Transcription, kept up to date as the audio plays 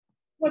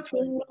What's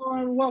going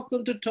on?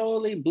 Welcome to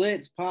Totally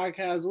Blitz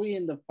Podcast. We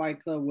in the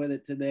Fight Club with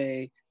it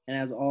today. And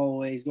as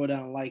always, go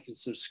down and like and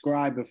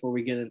subscribe before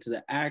we get into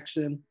the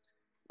action.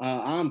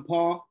 I'm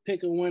Paul,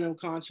 pick a win of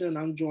Concha, and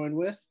I'm joined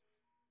with.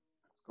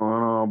 What's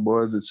going on,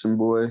 boys? It's your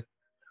boy,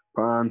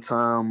 Prime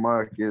Time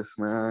Marcus,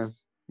 man.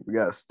 We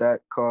got a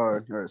stacked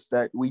card or a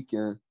stacked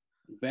weekend.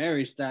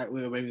 Very stacked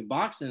with maybe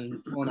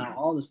boxing, pulling out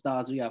all the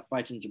styles. We got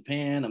fights in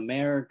Japan,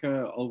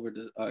 America,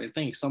 I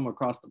think some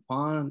across the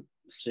pond.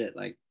 Shit,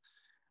 like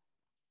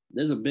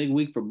this is a big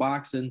week for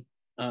boxing.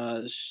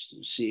 Where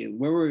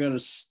we're gonna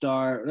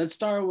start? Let's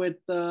start with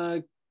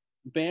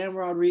Bam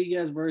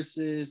Rodriguez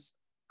versus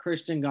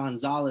Cristian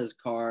Gonzalez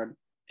card.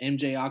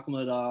 MJ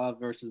Akhmadaliev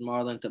versus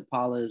Marlon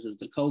Tapales is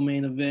the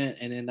co-main event,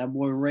 and then that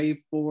boy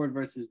Ray Ford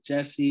versus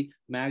Jesse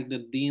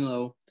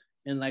Magdaleno,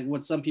 and like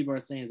what some people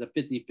are saying is a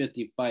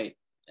 50-50 fight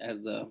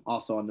as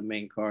also on the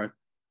main card.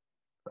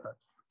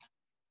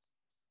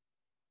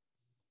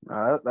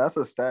 That's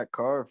a stacked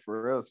card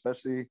for real,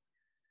 especially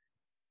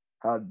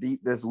how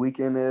deep this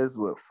weekend is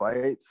with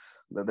fights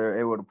that they're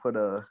able to put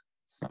a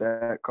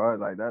stacked card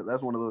like that.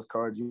 That's one of those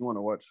cards you want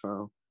to watch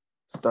from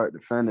start to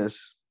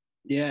finish.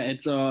 Yeah,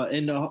 it's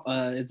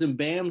in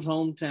Bam's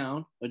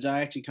hometown, which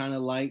I actually kind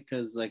of like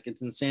because like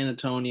it's in San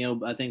Antonio.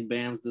 But I think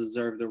Bam's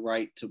deserved the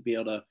right to be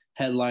able to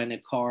headline a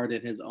card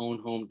in his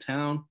own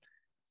hometown.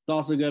 It's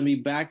also gonna be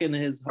back in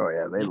his. Oh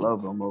yeah, they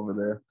love him over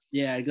there.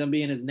 Yeah, he's gonna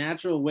be in his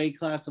natural weight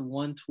class of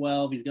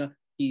 112.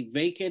 He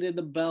vacated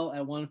the belt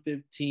at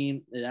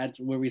 115. That's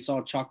where we saw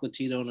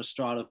Chocolatito and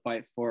Estrada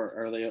fight for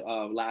earlier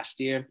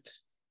last year,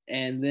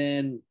 and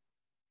then,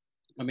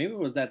 or maybe it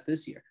was that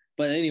this year.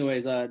 But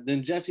anyways,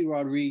 then Jesse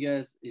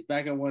Rodriguez, he's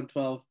back at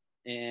 112,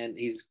 and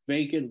he's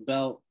vacant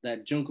belt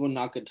that Junko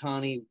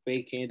Nakatani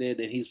vacated,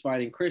 and he's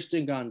fighting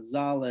Cristian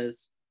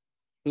Gonzalez,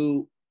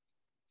 who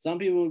some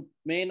people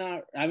may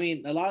not. I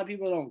mean, a lot of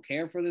people don't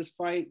care for this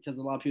fight because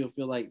a lot of people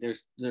feel like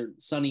there's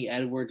Sonny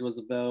Edwards was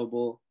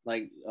available.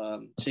 Like,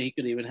 he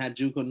could even had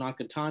Junko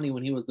Nakatani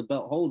when he was the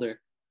belt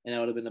holder, and that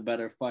would have been a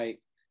better fight.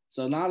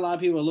 So not a lot of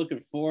people are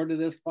looking forward to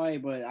this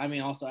fight, but I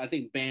mean, also I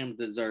think Bam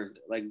deserves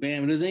it. Like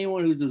Bam, if there's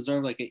anyone who's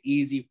deserved like an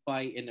easy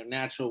fight in their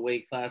natural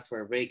weight class for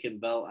a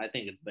vacant belt, I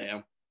think it's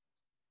Bam.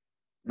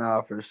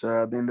 No, for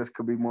sure. I think this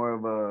could be more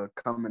of a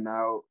coming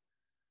out.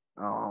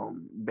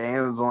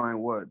 Bam's only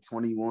what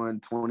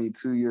 21,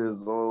 22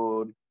 years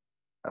old,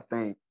 I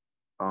think.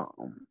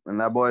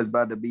 And that boy is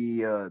about to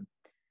be a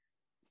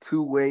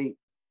two-weight,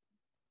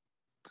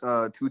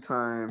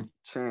 two-time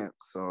champ.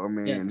 So I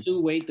mean, yeah,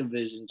 two-weight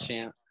division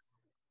champ.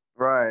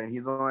 Right.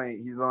 He's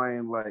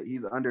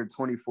under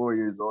 24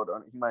 years old.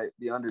 He might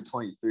be under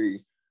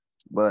 23,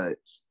 but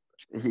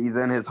he's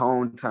in his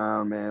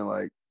hometown, man.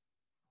 Like,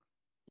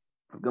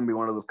 it's going to be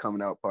one of those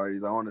coming out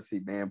parties. I want to see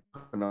Bam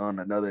put on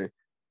another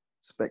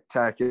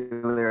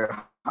spectacular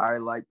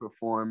highlight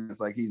performance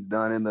like he's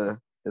done in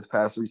his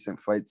past recent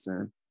fights.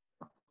 And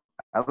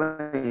I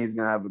think he's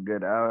going to have a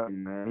good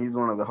outing, man. He's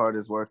one of the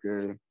hardest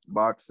worker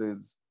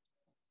boxers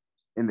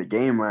in the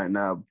game right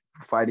now,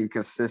 fighting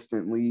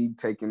consistently,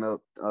 taking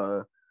up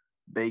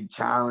big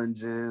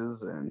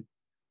challenges, and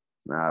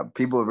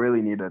people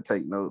really need to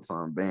take notes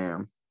on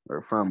Bam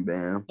or from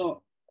Bam.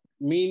 So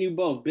me and you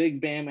both,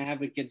 big Bam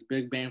advocates,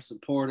 big Bam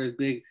supporters,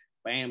 big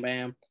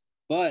Bam.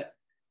 But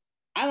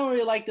I don't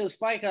really like this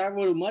fight because I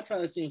would have much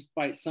rather see him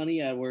fight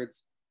Sonny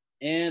Edwards.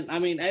 And I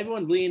mean,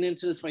 everyone's leaning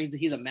into this fight.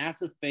 He's a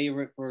massive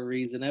favorite for a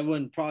reason.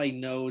 Everyone probably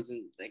knows,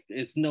 and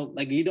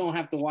like you don't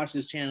have to watch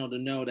this channel to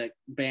know that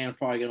Bam's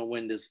probably gonna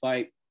win this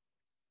fight.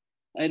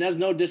 And that's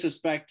no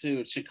disrespect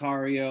to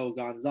Chicario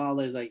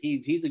Gonzalez. Like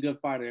he's a good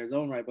fighter in his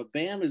own right, but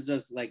Bam is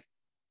just like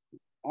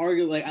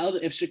arguably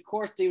if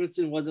Shakur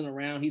Stevenson wasn't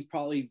around, he's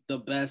probably the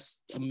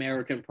best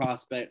American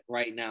prospect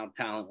right now,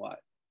 talent wise.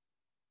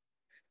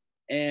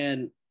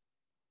 And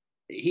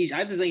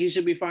I just think he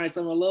should be finding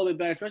something a little bit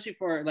better, especially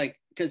for like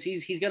because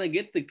he's gonna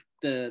get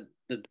the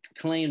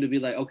claim to be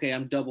like, okay,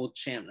 I'm double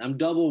champ, I'm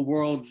double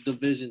world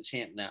division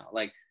champ now.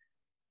 Like,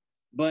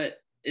 but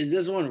is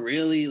this one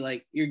really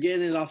like you're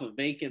getting it off a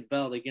vacant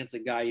belt against a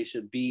guy you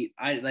should beat?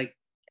 And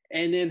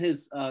then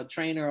his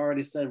trainer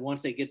already said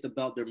once they get the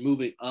belt, they're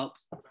moving up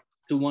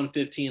to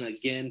 115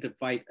 again to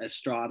fight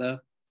Estrada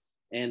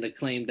and to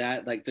claim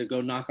that, like to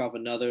go knock off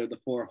another the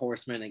Four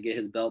Horsemen and get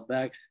his belt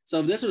back. So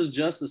if this was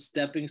just a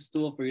stepping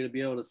stool for you to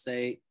be able to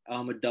say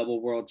I'm a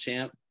double world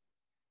champ,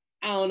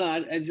 I don't know.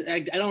 I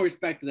don't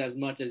respect it as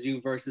much as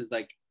you versus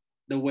like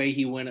the way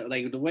he went,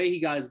 like the way he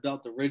got his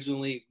belt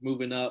originally,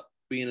 moving up,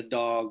 being a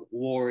dog,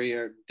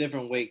 warrior,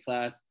 different weight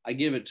class. I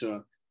give it to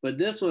him. But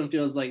this one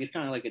feels like it's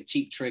kind of like a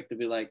cheap trick to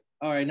be like,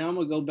 all right, now I'm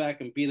gonna go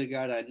back and beat a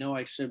guy that I know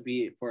I should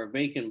be for a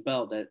vacant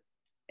belt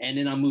and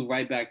then I'll move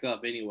right back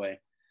up anyway.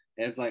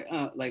 It's like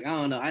I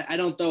don't know. I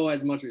don't throw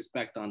as much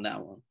respect on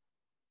that one.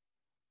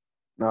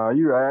 No,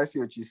 you're right. I see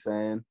what you're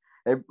saying.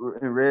 In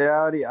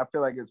reality, I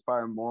feel like it's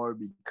probably more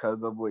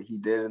because of what he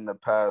did in the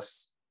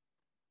past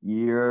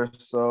year or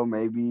so,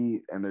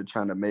 maybe, and they're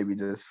trying to maybe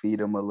just feed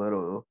him a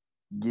little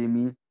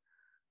gimme.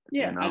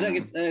 Yeah, And I think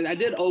it's. I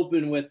did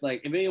open with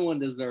like, if anyone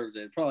deserves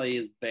it, it probably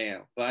is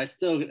Bam. But I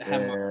still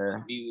have my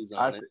yeah, views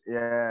on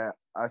it.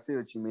 I see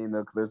what you mean though,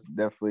 because there's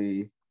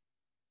definitely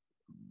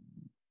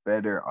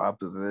better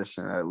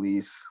opposition at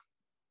least.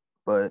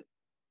 But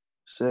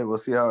shit, we'll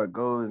see how it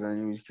goes,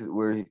 and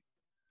we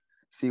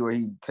see where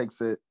he takes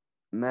it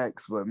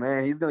next. But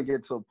man, he's gonna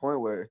get to a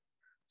point where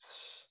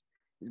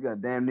he's gonna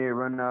damn near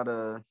run out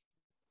of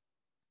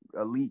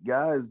elite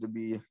guys to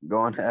be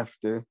going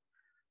after.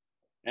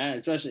 Yeah,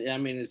 especially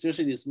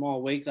these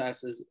small weight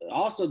classes.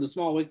 Also, the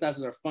small weight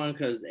classes are fun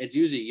because it's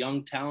usually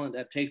young talent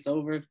that takes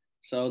over.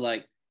 So,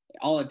 like,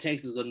 all it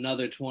takes is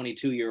another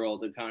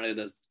 22-year-old to kind of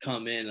just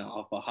come in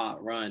off a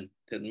hot run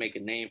to make a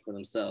name for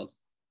themselves.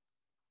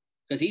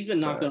 Because he's been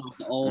knocking off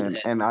the Facts. old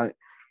And head.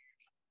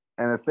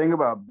 the thing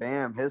about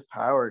Bam, his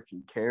power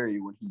can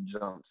carry when he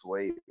jumps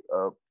weight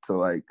up to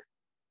like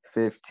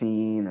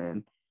 15,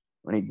 and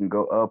when he can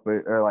go up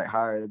or like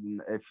higher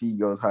than, if he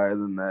goes higher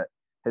than that,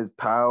 his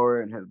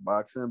power and his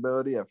boxing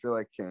ability, I feel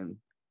like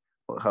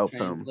will help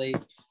Translate.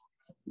 him.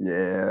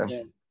 Yeah.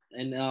 Yeah.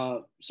 And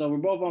so we're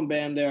both on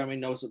Bam there. I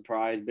mean, no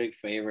surprise, big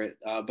favorite.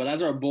 But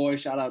as our boy,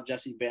 shout out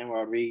Jesse Bam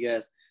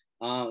Rodriguez.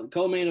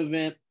 Co-main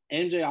event,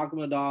 MJ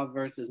Akhmadaliev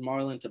versus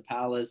Marlon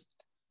Tapales.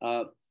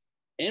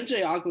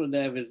 MJ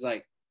Akhmadaliev is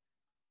like,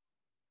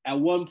 at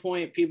one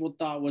point, people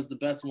thought was the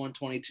best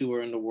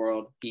 122er in the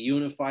world. He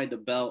unified the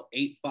belt,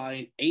 eight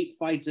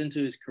fights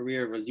into his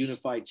career, was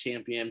unified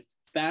champion,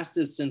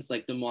 fastest since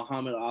like the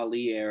Muhammad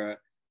Ali era.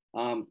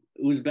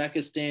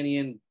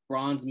 Uzbekistanian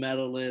bronze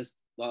medalist,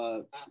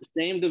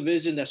 same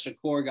division that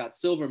Shakur got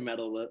silver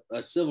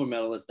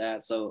medalist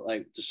at. So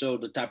like to show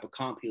the type of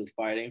comp he was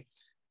fighting.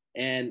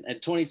 And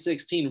at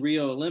 2016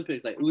 Rio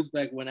Olympics, like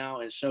Uzbek went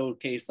out and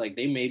showcased like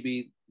they may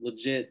be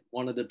legit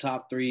one of the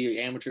top 3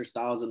 amateur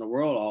styles in the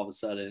world all of a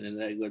sudden. And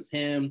it was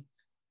him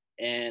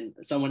and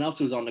someone else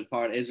who was on the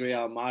card,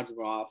 Israel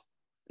Majmarov,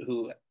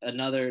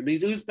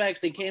 these Uzbeks,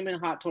 they came in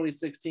hot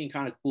 2016,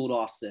 kind of cooled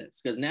off since.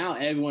 Because now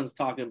everyone's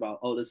talking about,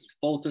 oh, this is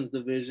Fulton's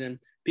division.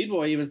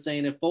 People are even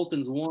saying if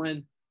Fulton's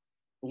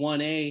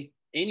 1A,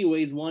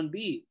 anyways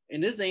 1B,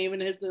 and this ain't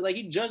even his, like,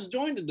 he just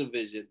joined the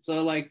division.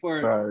 So like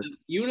for Right.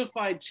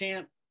 unified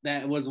champ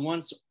that was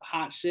once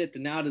hot shit to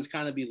now just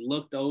kind of be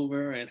looked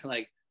over and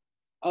like,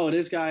 oh,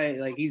 this guy,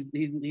 like he's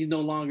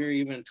no longer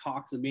even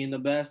talks of being the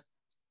best.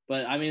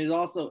 But I mean, it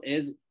also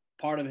is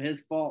part of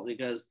his fault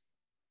because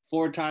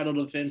 4 title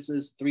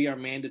defenses, 3 are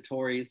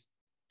mandatories,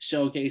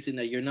 showcasing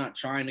that you're not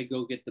trying to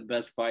go get the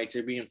best fights,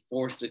 you're being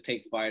forced to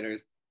take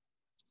fighters.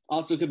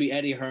 Also could be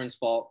Eddie Hearn's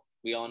fault.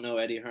 We all know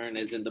Eddie Hearn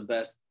isn't the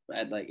best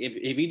at, like,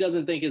 if he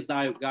doesn't think his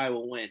guy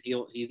will win,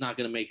 he's not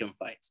going to make him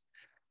fights.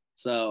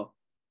 So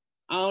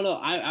I don't know.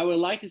 I would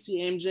like to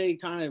see MJ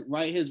kind of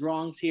right his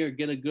wrongs here,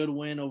 get a good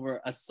win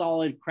over a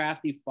solid,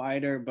 crafty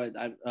fighter, but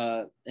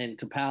and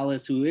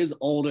Tapales, who is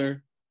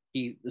older.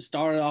 He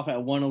started off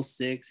at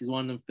 106. He's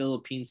one of them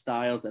Philippine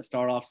styles that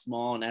start off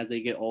small, and as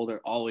they get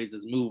older, always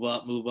just move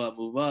up, move up,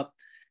 move up.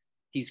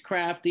 He's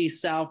crafty,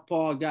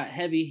 southpaw, got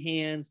heavy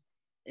hands.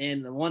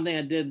 And the one thing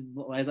I did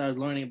as I was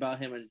learning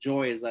about him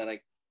enjoy is that,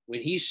 like,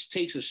 when he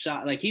takes a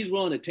shot, like, he's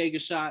willing to take a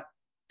shot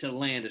to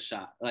land a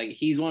shot. Like,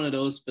 he's one of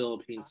those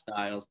Philippine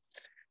styles.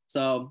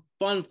 So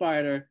fun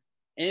fighter.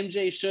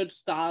 MJ should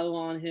style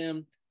on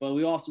him, but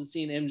we also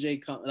seen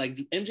MJ come, like,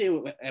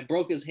 MJ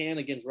broke his hand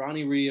against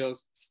Ronnie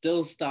Rios,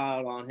 still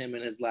styled on him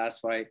in his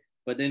last fight.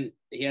 But then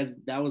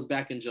that was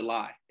back in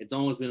July. It's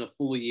almost been a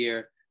full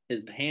year.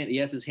 His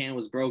hand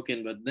was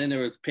broken, but then there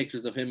was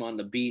pictures of him on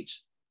the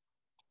beach,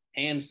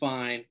 hand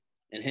fine,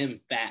 and him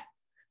fat.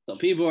 So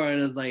people are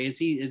just like, is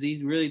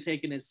he really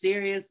taking it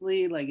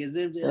seriously? Like, is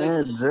MJ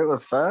like, Jit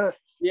was fat?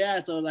 Yeah,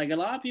 so like a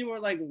lot of people are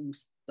like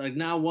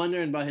now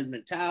wondering about his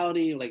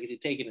mentality. Like, is he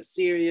taking it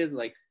serious?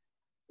 Like,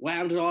 what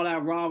happened to all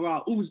that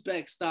rah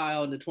Uzbek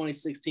style in the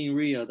 2016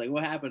 Rio? Like,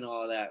 what happened to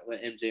all that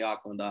with MJ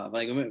Akhmadaliev?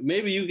 Like,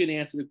 maybe you can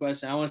answer the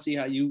question. I want to see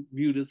how you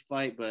view this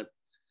fight, but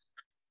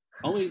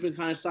only been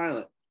kind of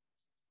silent.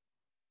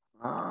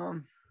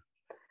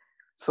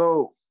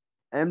 So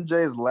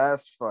MJ's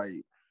last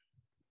fight,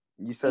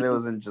 you said it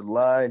was in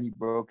July and he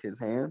broke his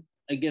hand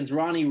against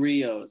Ronnie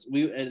Rios.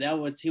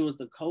 He was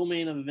the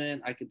co-main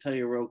event. I can tell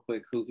you real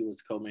quick who he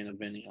was co-main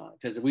eventing on,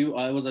 because it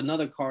was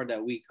another card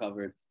that we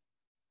covered.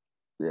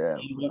 Yeah.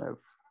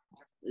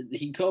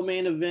 He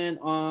co-main event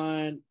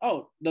on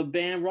the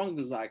Bam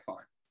Rungvisai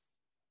card.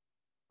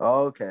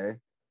 Oh, okay.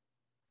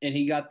 And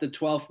he got the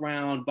 12th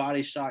round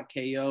body shot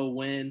KO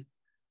win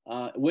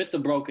with the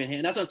broken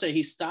hand. That's what I'm saying.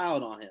 He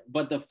styled on him.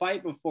 But the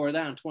fight before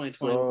that in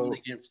 2021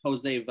 against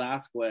Jose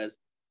Vasquez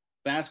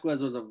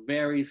was a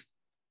very,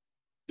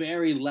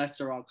 very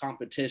lesser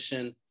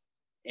competition,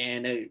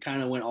 and it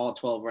kind of went all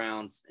 12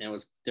 rounds. And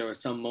there were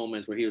some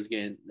moments where he was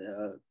getting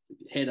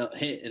hit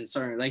in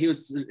certain, like, he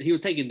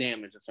was taking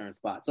damage in certain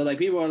spots. So like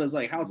people are just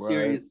like, how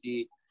serious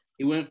he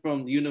went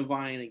from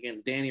unifying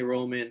against Danny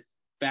Roman,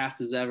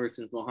 fast as ever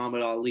since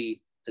Muhammad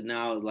Ali, to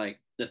now like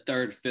the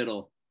third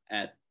fiddle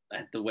at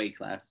the weight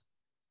class.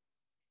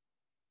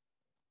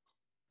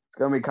 it's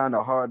gonna be kind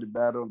of hard to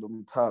battle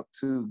them top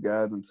two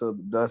guys until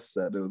the dust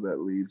settles at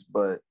least.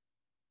 But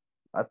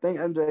I think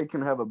MJ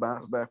can have a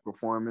bounce back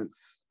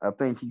performance. I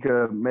think he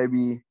could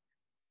maybe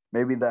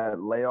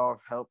that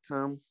layoff helped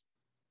him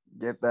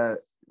get that.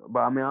 But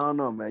I mean, I don't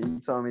know, man. You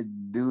telling me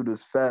dude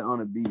was fat on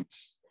the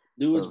beach.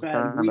 Dude was it's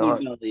fat, kinda greedy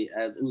hard. belly,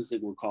 as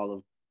Usyk would call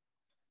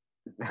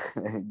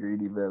him.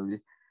 Greedy belly.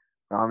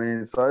 I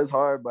mean, so it's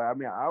hard, but I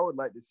mean, I would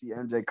like to see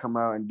MJ come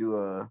out and do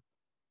a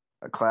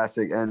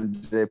classic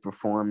MJ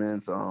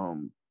performance.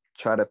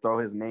 Try to throw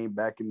his name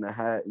back in the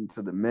hat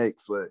into the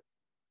mix with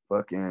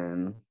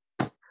fucking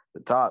the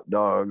top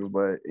dogs.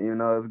 But you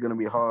know, it's gonna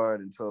be hard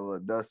until the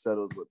dust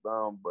settles with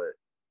them. But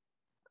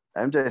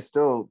MJ is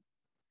still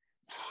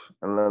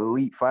an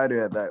elite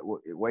fighter at that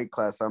weight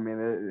class. I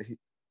mean,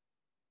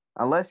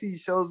 unless he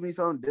shows me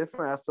something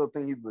different, I still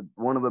think he's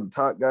one of the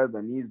top guys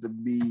that needs to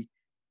be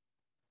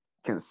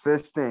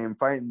consistent and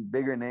fighting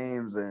bigger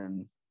names.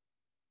 And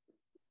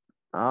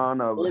I don't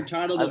know. Full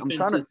title I'm defense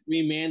trying to. is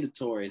 3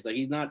 mandatories. Like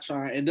he's not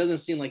trying. It doesn't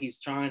seem like he's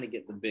trying to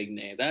get the big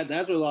name.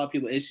 That's what a lot of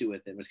people issue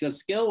with him. It's because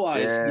skill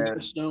wise,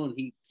 he's shown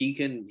he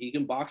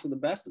can box with the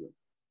best of them.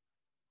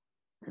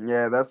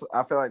 Yeah,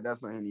 I feel like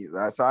that's what he needs.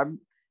 So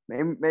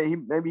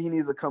maybe he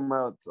needs to come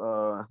out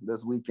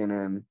this weekend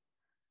and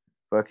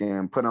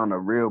fucking put on a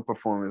real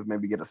performance.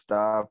 Maybe get a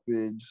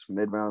stoppage,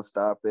 mid-round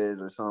stoppage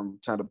or something.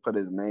 Trying to put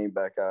his name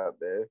back out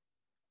there.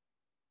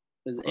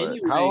 Anyway,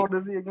 how old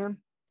is he again?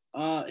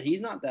 He's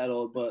not that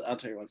old, but I'll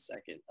tell you 1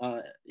 second.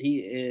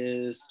 He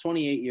is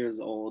 28 years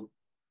old.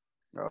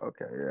 Oh,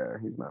 okay, yeah,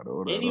 he's not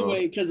old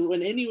anyway, because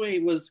when Anyway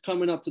was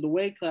coming up to the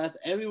weight class,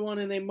 everyone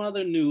and their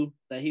mother knew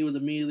that he was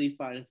immediately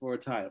fighting for a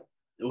title.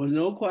 There was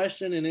no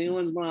question in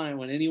anyone's mind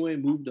when Anyway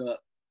moved up.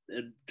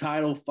 The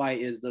title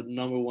fight is the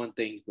number one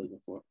thing he's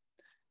looking for.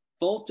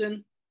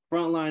 Fulton,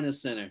 front line and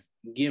center.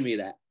 Give me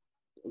that.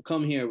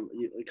 Come here.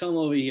 Come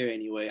over here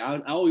anyway.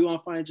 You want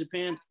to fight in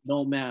Japan?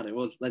 Don't matter.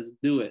 Let's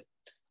do it.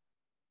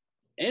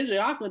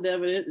 MJ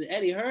Akhmadaliev and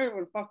Eddie Hearn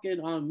were fucking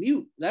on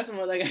mute. That's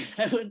what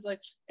everyone's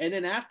like. And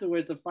then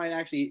afterwards, the fight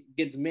actually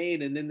gets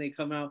made, and then they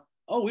come out.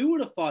 Oh, we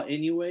would have fought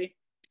anyway,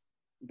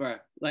 bro.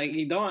 Like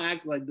you don't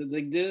act like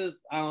this.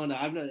 I don't know.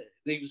 I'm not.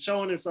 They're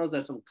showing themselves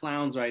as some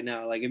clowns right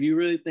now. Like if you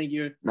really think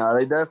you're. No,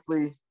 they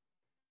definitely.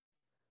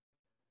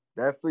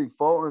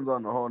 Fulton's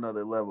on a whole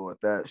nother level with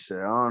that shit.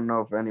 I don't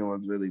know if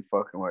anyone's really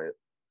fucking with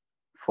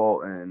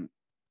Fulton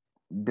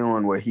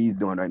doing what he's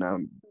doing right now.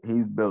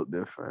 He's built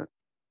different.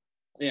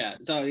 Yeah.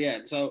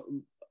 So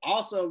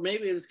also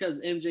maybe it's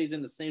because MJ's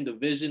in the same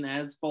division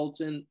as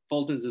Fulton.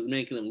 Fulton's is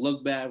making him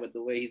look bad with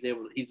the way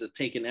he's just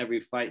taking every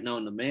fight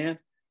known to man.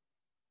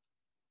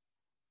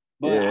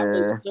 But I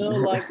would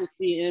still like to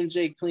see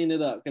MJ clean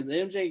it up because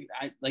MJ,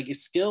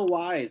 skill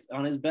wise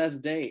on his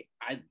best day,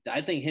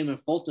 I think him and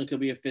Fulton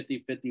could be a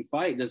 50-50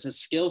 fight. Just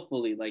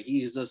skillfully, like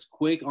he's just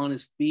quick on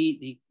his feet.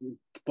 He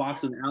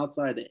boxes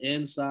outside to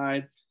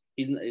inside.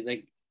 He's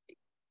like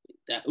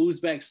that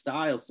Uzbek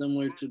style,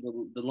 similar to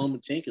the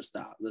Lomachenko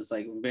style. It's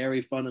like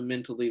very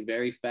fundamentally,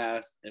 very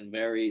fast, and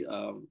very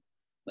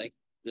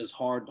just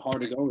hard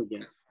to go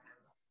against.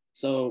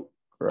 So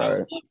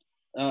right.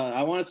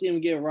 I want to see him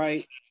get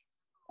right.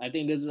 I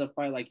think this is a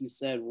fight, like you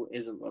said,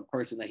 is a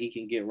person that he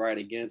can get right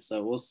against.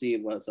 So we'll see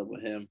what's up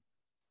with him.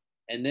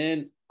 And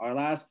then our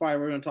last fight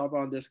we're going to talk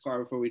about on this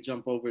card before we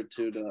jump over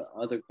to the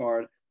other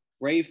card,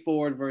 Ray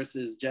Ford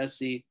versus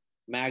Jesse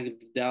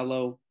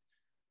Magdaleno.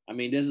 I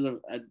mean, this is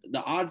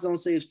the odds don't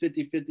say it's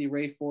 50-50.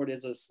 Ray Ford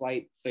is a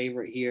slight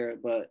favorite here,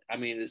 but I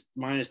mean, it's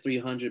minus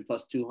 300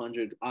 plus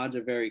 200. Odds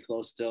are very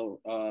close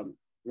still.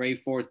 Ray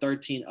Ford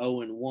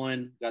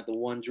 13-0-1, got the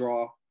one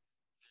draw.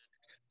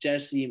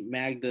 Jesse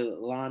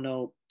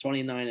Magdaleno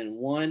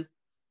 29-1,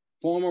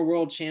 former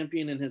world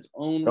champion in his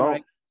own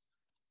right.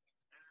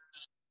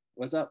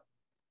 What's up?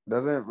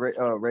 Doesn't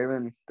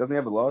Raven doesn't he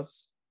have a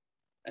loss?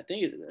 I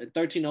think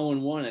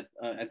 13-0-1.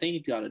 I think he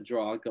got a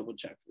draw. I'll double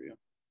check for you.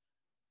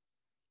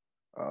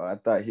 I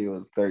thought he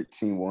was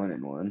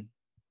 13-1-1.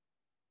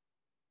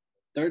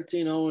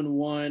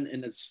 13-0-1,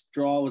 and the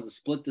draw was a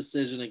split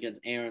decision against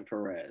Aaron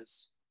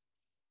Perez.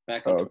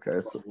 Back in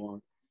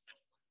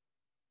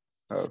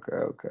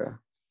Okay.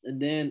 And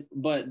then,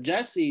 but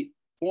Jesse,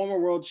 former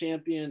world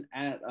champion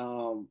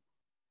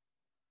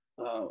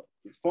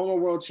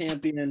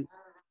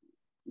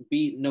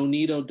beat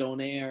Nonito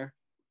Donaire,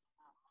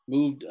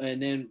 moved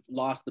and then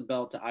lost the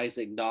belt to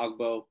Isaac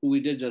Dogbo, who we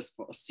did just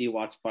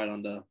watch fight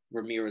on the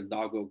Ramirez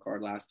Dogbo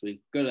card last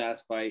week. Good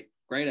ass fight,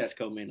 great ass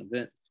co-main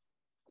event.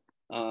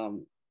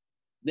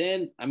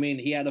 Then, I mean,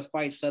 he had a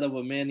fight set up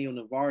with Manuel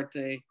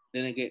Navarrete.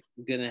 Then it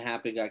didn't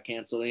happen, got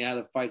canceled. He had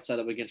a fight set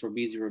up against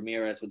Robeisy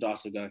Ramirez, which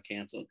also got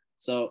canceled.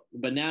 So,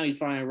 but now he's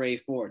fighting Ray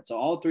Ford. So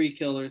all three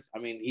killers. I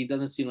mean, he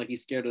doesn't seem like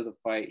he's scared of the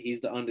fight. He's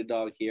the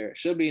underdog here.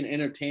 Should be an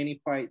entertaining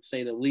fight,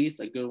 say the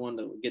least. A good one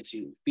to get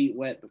you feet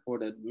wet before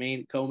the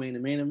main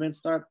event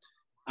start.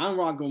 I'm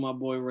rocking with my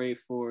boy Ray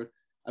Ford.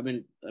 I've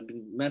been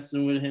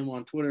messing with him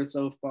on Twitter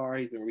so far.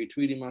 He's been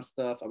retweeting my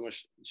stuff. I'm gonna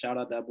shout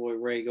out that boy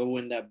Ray. Go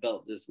win that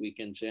belt this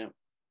weekend, champ.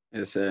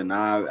 Yes, sir.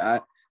 Nah,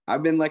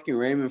 I've been liking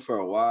Raymond for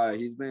a while.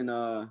 He's been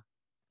a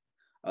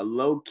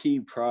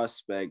low-key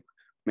prospect,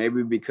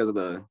 maybe because of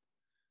the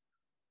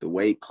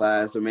weight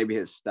class or maybe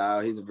his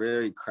style. He's a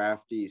very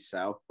crafty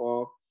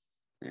southpaw.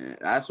 And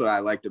that's what I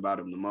liked about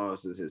him the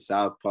most is his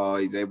southpaw.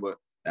 He's able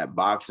that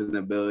boxing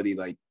ability.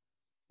 Like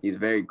he's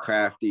very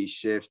crafty,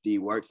 shifty,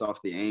 works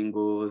off the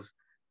angles.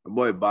 The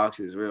boy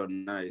boxes real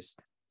nice.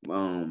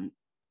 But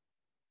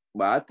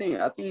I think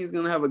he's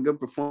gonna have a good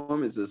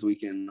performance this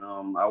weekend.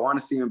 I want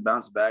to see him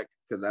bounce back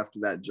because after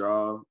that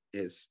draw,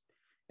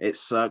 it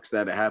sucks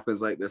that it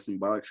happens like this in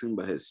boxing,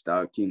 but his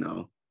stock,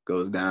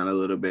 goes down a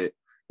little bit.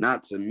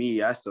 Not to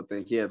me. I still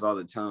think he has all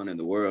the talent in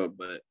the world,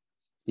 but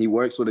he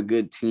works with a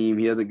good team.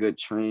 He has a good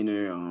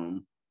trainer.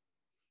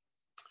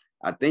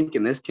 I think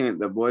in this camp,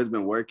 the boy's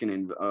been working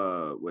in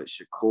with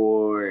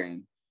Shakur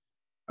and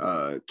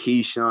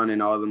Keyshawn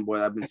and all them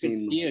boys. I've been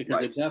seeing them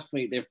because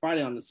they're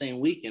fighting on the same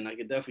weekend. I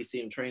could definitely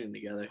see them training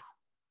together.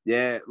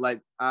 Yeah,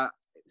 like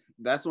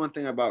that's one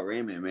thing about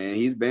Raymond, man.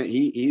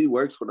 He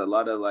works with a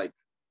lot of like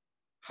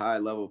high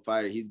level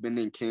fighters. He's been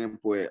in camp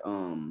with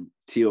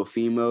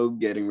Teofimo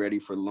getting ready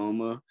for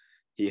Loma.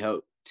 He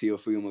helped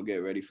Teofimo get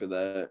ready for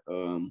that.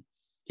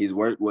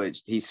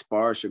 He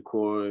sparred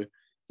Shakur.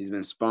 He's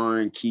been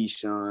sparring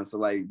Keyshawn. So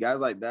like guys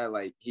like that,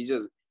 like he's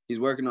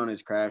working on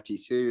his craft.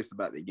 He's serious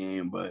about the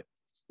game, but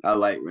I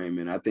like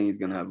Raymond. I think he's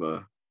gonna have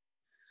a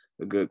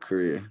good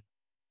career.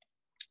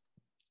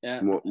 Yeah.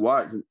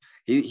 Watch.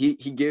 He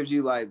gives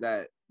you like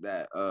that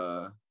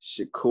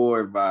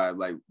Shakur vibe,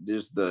 like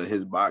just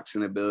his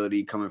boxing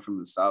ability coming from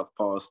the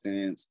southpaw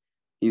stance.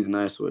 He's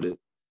nice with it.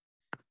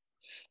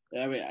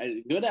 I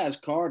mean, good ass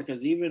card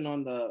because even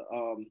on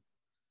the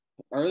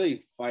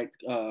early fight,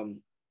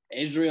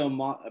 Israel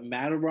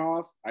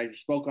Madarov, I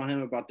spoke on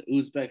him about the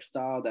Uzbek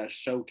style that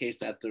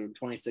showcased at the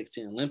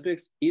 2016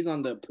 Olympics. He's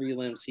on the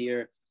prelims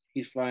here.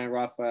 He's fighting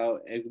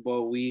Rafael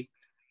Egbowi.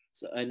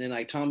 So, and then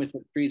like Thomas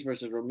McFreeze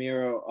versus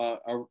Ramiro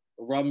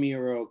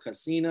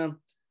Casina.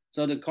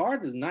 So the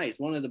card is nice.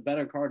 One of the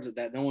better cards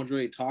that no one's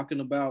really talking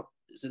about.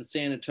 It's in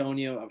San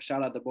Antonio.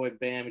 Shout out to boy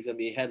Bam. He's gonna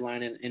be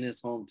headlining in his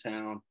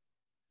hometown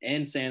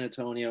in San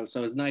Antonio.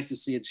 So it's nice to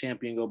see a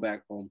champion go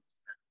back home.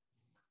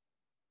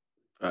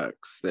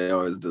 Facts. They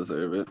always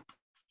deserve it.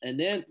 And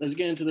then let's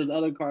get into this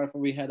other card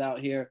before we head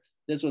out here.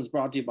 This one's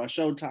brought to you by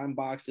Showtime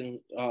Boxing.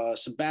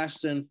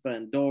 Sebastian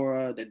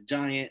Fundora, the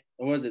giant,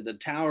 or was it the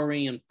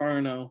towering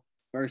Inferno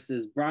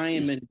versus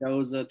Brian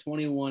Mendoza,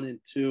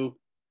 21-2.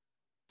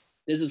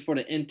 This is for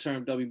the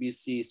interim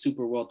WBC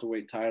super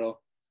welterweight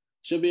title.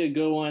 Should be a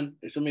good one.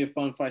 It's going to be a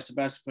fun fight.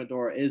 Sebastian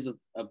Fundora is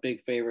a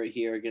big favorite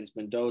here against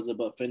Mendoza,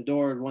 but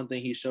Fundora, one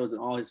thing he shows in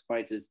all his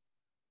fights is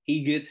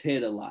he gets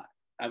hit a lot.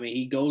 I mean,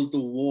 he goes to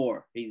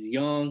war. He's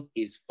young.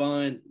 He's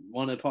fun.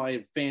 One of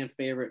probably fan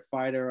favorite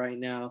fighter right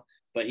now,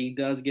 but he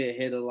does get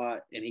hit a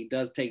lot, and he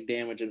does take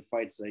damage in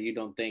fights that you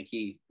don't think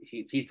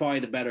he's probably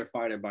the better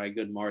fighter by a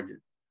good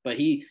margin. But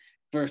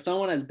for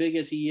someone as big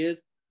as he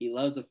is, he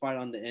loves to fight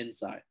on the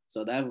inside.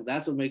 So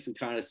that's what makes him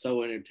kind of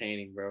so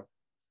entertaining, bro.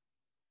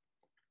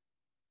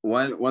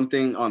 One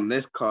thing on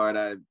this card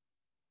I've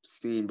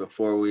seen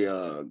before we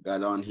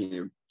got on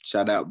here,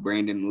 shout out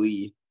Brandon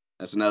Lee.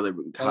 That's another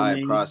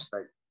high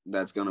prospect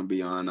that's gonna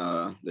be on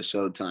the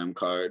Showtime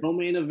card.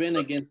 Co-main event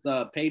against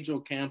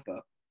Pedro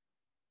Campa.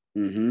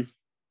 Mm-hmm.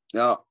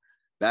 Oh,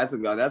 that's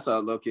a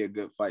low-key a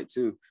good fight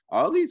too.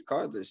 All these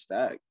cards are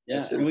stacked.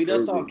 Yeah, and we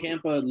just saw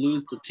Campa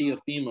lose to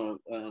Teofimo,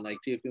 like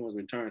Teofimo's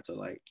return. So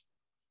like,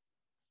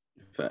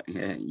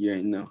 yeah, you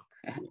ain't know.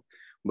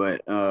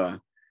 But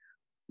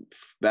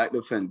back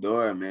to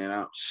Fundora,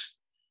 man.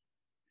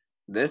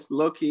 This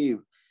low-key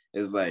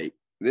is like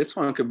this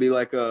one could be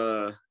like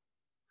the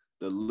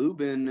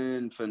Lubin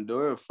and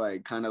Fundora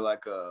fight, kind of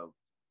like a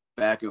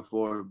back and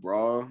forth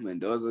brawl.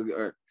 Mendoza,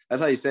 or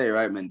that's how you say it,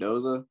 right?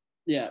 Mendoza.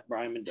 Yeah,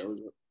 Brian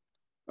Mendoza.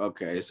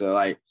 Okay, so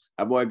like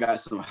my boy got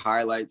some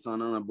highlights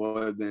on him. My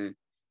boy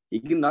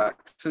he can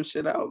knock some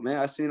shit out, man.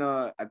 I seen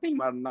I think he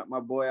knocked my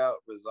boy out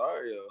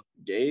Rosario,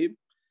 Gabe.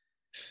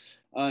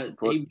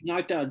 He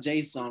knocked out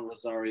Jason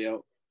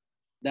Rosario.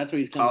 That's what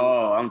he's coming.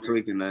 Oh, I'm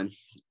tweaking then.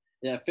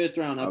 Yeah, 5th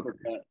round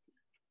uppercut.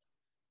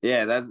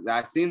 Yeah,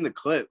 I seen the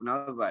clip and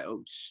I was like,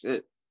 oh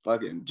shit,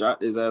 fucking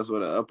dropped his ass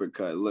with an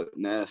uppercut. Looked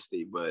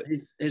nasty, but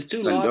his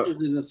two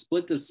losses is a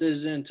split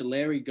decision to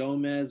Larry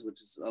Gomez, which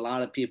is a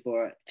lot of people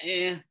are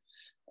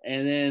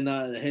and then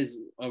his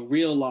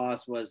real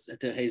loss was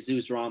to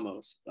Jesus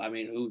Ramos. I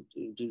mean, who's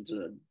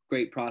a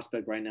great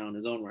prospect right now in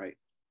his own right.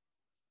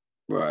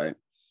 Right.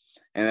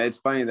 And it's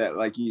funny that,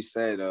 like you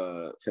said,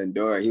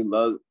 Fundora, he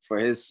loves, for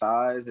his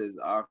size, his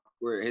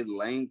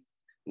length,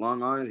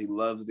 long arms, he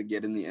loves to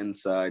get in the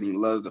inside. He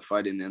loves to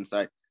fight in the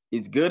inside.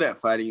 He's good at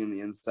fighting in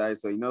the inside,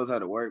 so he knows how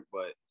to work,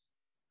 but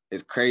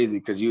it's crazy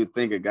because you would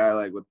think a guy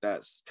like with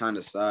that kind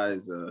of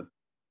size,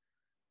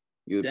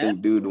 you would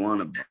think dude would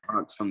want to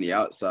box from the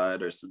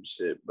outside or some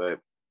shit.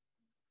 But,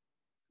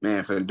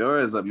 man,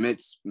 Fundora is a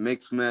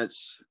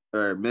mismatch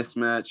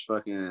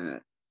fucking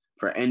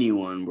for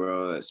anyone,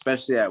 bro,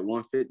 especially at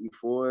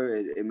 154.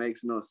 It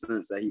makes no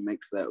sense that he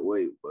makes that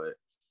weight, but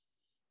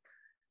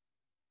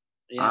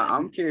Yeah,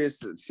 I'm curious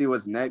to see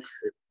what's next.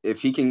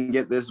 If he can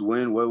get this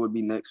win, what would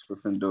be next for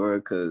Fundora?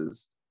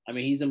 Because I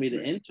mean, he's gonna be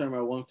the interim at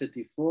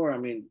 154. I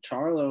mean,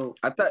 Charlo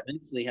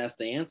eventually has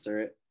to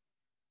answer it.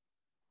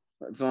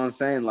 That's what I'm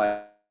saying.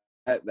 Like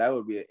that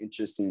would be an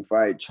interesting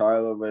fight.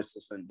 Charlo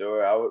versus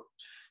Fundora.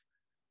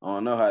 I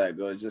don't know how that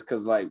goes. Just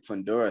because like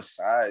Fundora's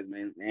size,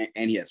 man,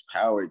 and he has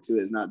power too.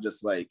 It's not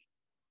just like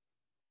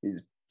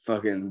he's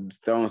fucking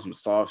throwing some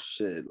soft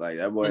shit. Like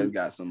that boy's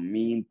got some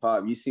mean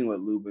pop. You seen what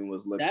Lubin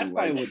was looking like? That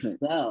fight would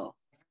sell.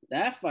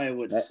 That fight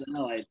would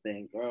sell, I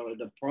think, bro.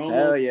 The promo.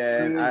 Hell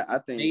yeah, and I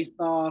think face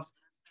off.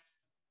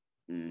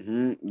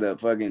 The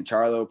fucking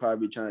Charlo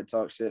probably trying to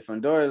talk shit.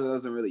 Fundora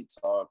doesn't really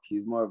talk.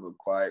 He's more of a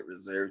quiet,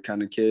 reserved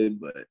kind of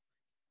kid. But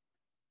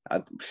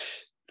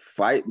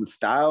fight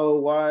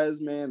style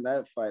wise, man,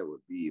 that fight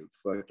would be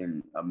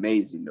fucking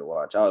amazing to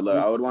watch.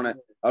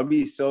 I'd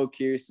be so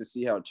curious to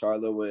see how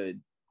Charlo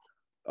would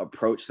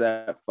approach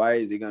that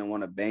fight. Is he gonna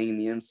want to bang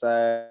the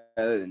inside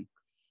and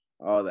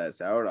all that?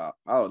 So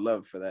I would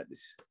love for that to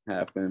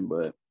happen.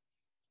 But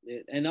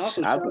and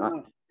also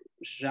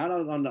shout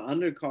out on the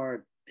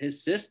undercard,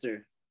 his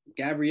sister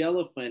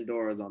Gabriela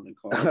Fundora is on the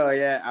card. Oh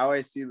yeah, I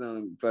always see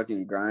them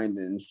fucking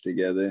grinding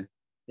together.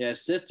 Yeah,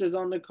 sister's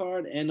on the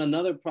card, and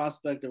another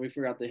prospect that we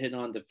forgot to hit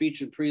on, the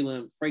featured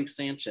prelim, Frank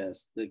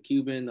Sanchez, the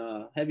Cuban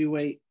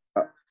heavyweight.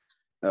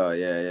 Oh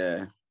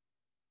yeah.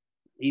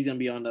 He's gonna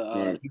be on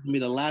the. He's gonna be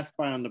the last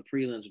fight on the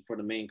prelims before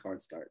the main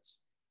card starts.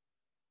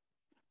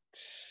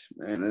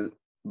 Man,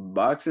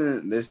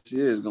 boxing this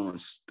year is going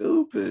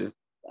stupid.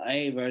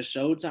 Hey, bro,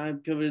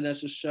 Showtime pivoted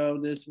us a show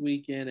this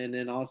weekend, and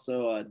then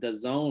also the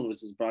Zone,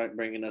 which is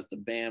bringing us the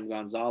Bam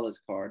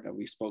Gonzalez card that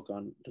we spoke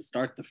on to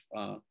start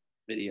the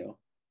video.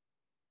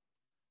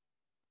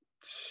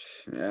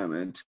 Yeah,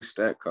 man, 2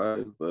 stack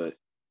cards, but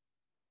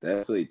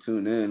definitely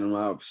tune in.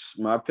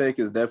 My pick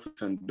is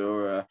definitely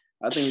Fundora.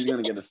 I think he's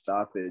gonna get a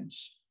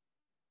stoppage,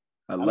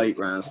 a late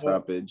round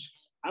stoppage.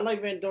 I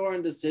like Fundora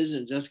in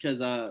decision just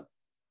because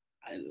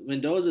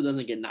Mendoza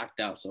doesn't get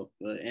knocked out, so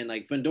and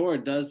like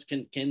Fundora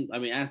can I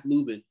mean, ask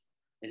Lubin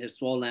in his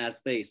swollen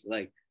ass face.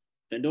 Like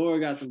Fundora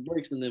got some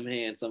breaks in them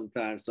hands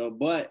sometimes. So,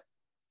 but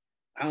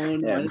I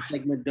don't know. Yeah. I just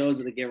like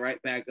Mendoza to get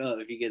right back up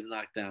if he gets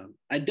knocked down.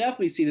 I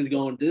definitely see this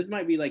going. This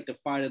might be like the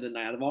fight of the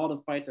night. Out of all the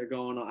fights that are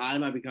going on, it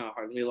might be kind of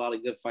hard. There's gonna be a lot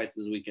of good fights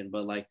this weekend,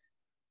 but like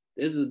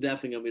this is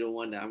definitely gonna be the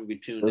one that I'm gonna be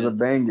tuned in. It's a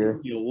banger.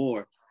 It's a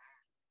war.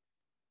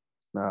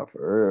 Nah,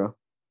 for real.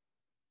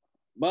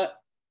 But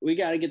we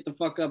got to get the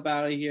fuck up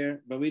out of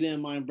here. But we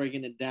didn't mind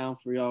breaking it down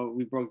for y'all.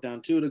 We broke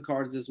down 2 of the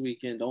cards this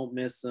weekend. Don't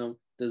miss them.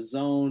 The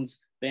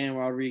Zones, Bam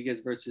Rodriguez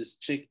versus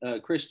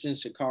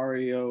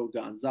Cristian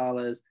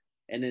Gonzalez.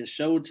 And then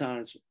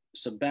Showtime's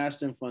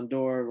Sebastian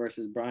Fundora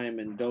versus Brian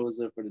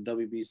Mendoza for the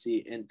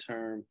WBC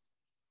interim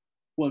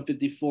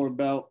 154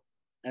 belt.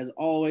 As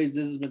always,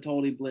 this has been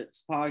Totally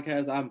Blitz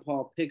Podcast. I'm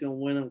Paul Pickham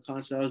Winham. I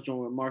was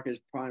joined with Marcus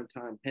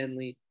Primetime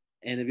Penley.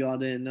 And if y'all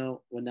didn't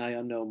know, well, now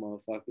y'all know,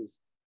 motherfuckers.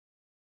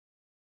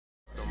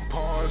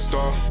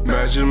 Star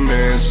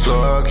measurements,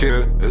 plug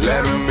here,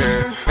 let them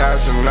in,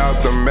 passing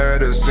out the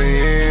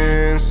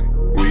medicines.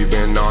 We've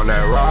been on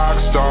that rock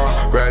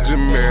star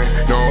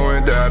regimen,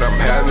 knowing that I'm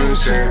heaven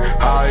sent,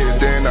 higher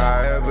than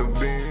I ever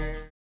been.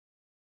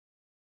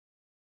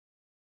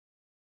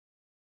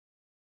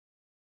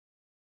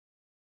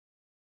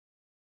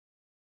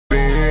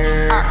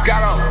 I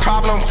got a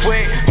problem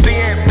with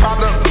being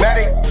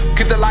problematic.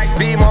 Get the light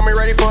beam on me,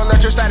 ready for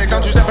electrostatic.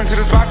 Don't you step into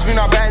this box if you're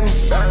not batting.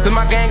 Then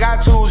my gang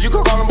got tools, you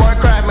can call them boy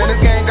crap, man. This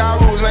gang got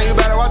rules, man. You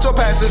better watch your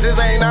passes, this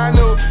ain't not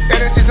new.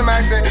 And see some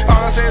accent,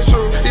 all I say is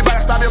true. You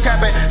better stop your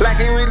capping,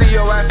 lacking really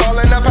your ass all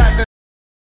in the passing.